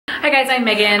guys, I'm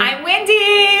Megan. I'm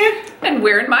Wendy. And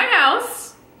we're in my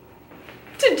house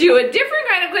to do a different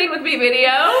kind of clean with me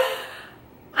video.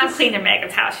 I'm cleaning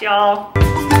Megan's house, y'all. I'm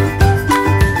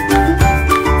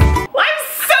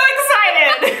so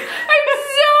excited. I'm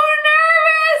so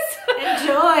nervous.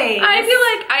 Enjoy. I feel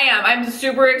like I am. I'm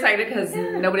super excited because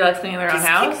nobody likes cleaning their own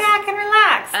house. Kick back and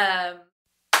relax.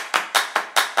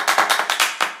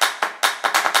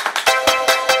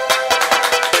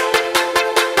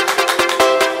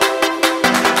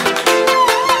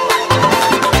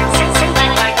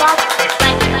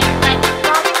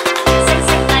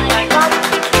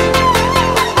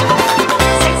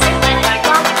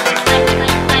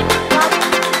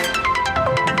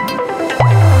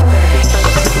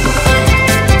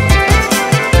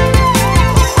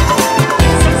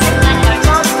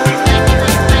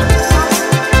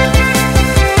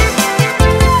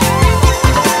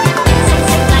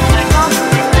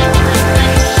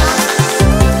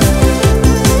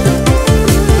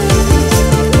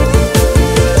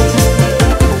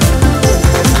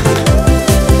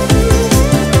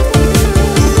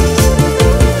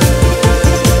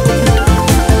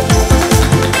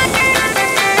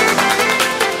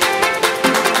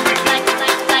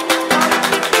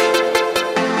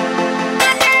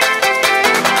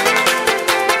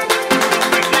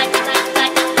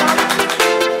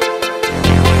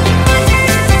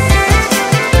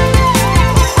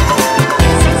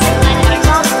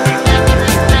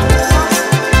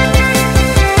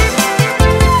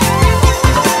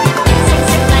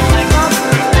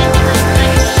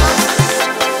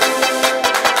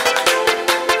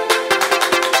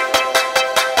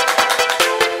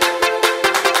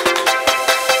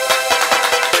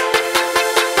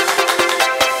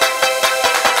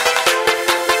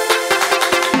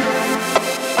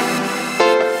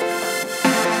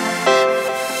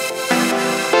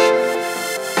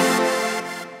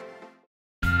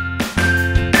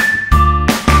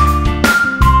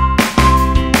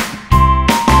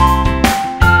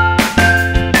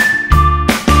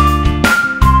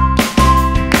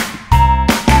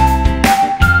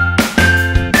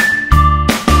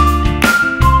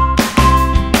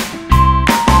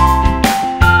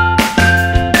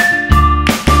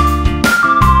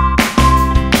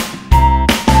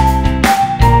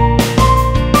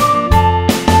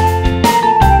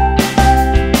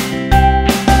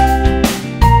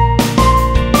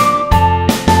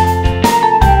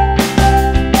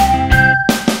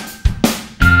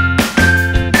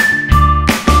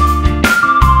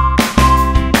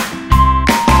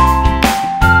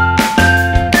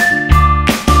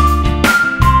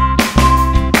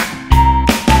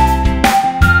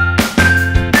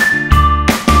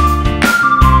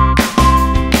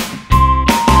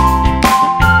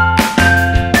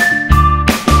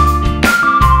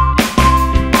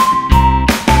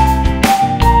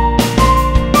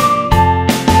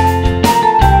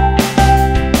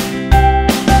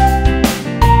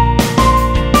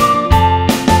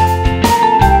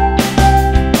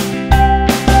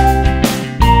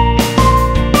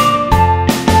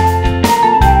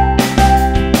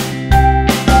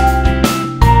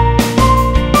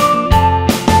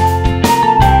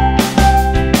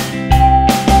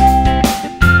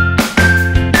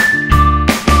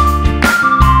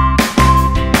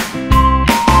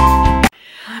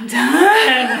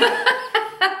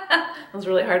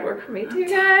 Really hard work for me too.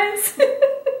 Guys.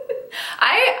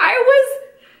 I was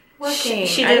working.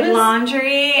 She did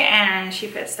laundry and she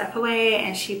put stuff away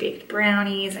and she baked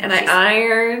brownies and I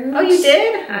ironed. Oh, you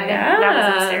did? Yeah. That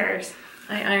was upstairs.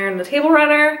 I ironed the table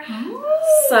runner. Ooh.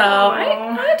 So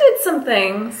I did some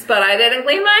things, but I didn't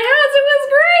clean my house. It was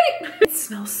great. It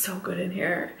smells so good in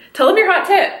here. Tell them your hot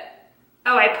tip.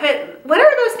 Oh, I put, what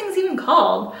are those things even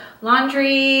called?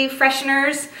 Laundry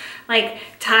fresheners, like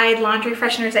Tide laundry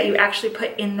fresheners that you actually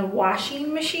put in the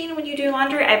washing machine when you do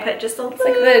laundry. I put just a little. It's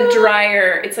like the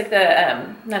dryer. It's like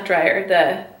the, not dryer,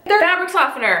 the fabric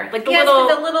softener. Like the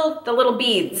little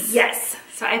beads. Yes.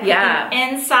 So I put them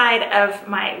inside of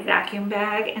my vacuum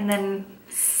bag and then.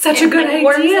 Such a good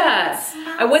idea.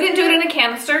 I wouldn't do it in a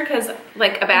canister because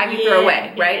like a bag you throw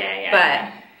away, right?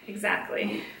 Yeah. But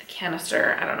exactly.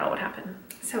 Canister, I don't know what happened.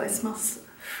 So it smells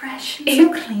fresh and it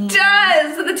so clean.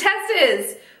 Does. So the test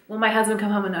is, will my husband come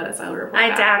home and notice? I will report I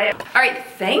back. doubt it. All right,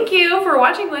 thank you for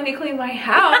watching Wendy clean my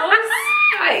house.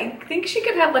 I think she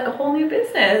could have like a whole new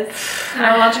business. Can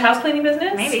I launch a house cleaning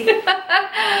business? Maybe.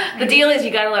 The deal is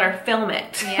you gotta let her film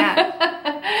it.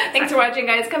 Yeah. Thanks for watching,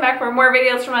 guys. Come back for more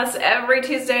videos from us every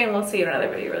Tuesday and we'll see you in another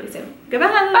video really soon. Goodbye.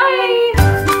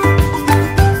 Bye.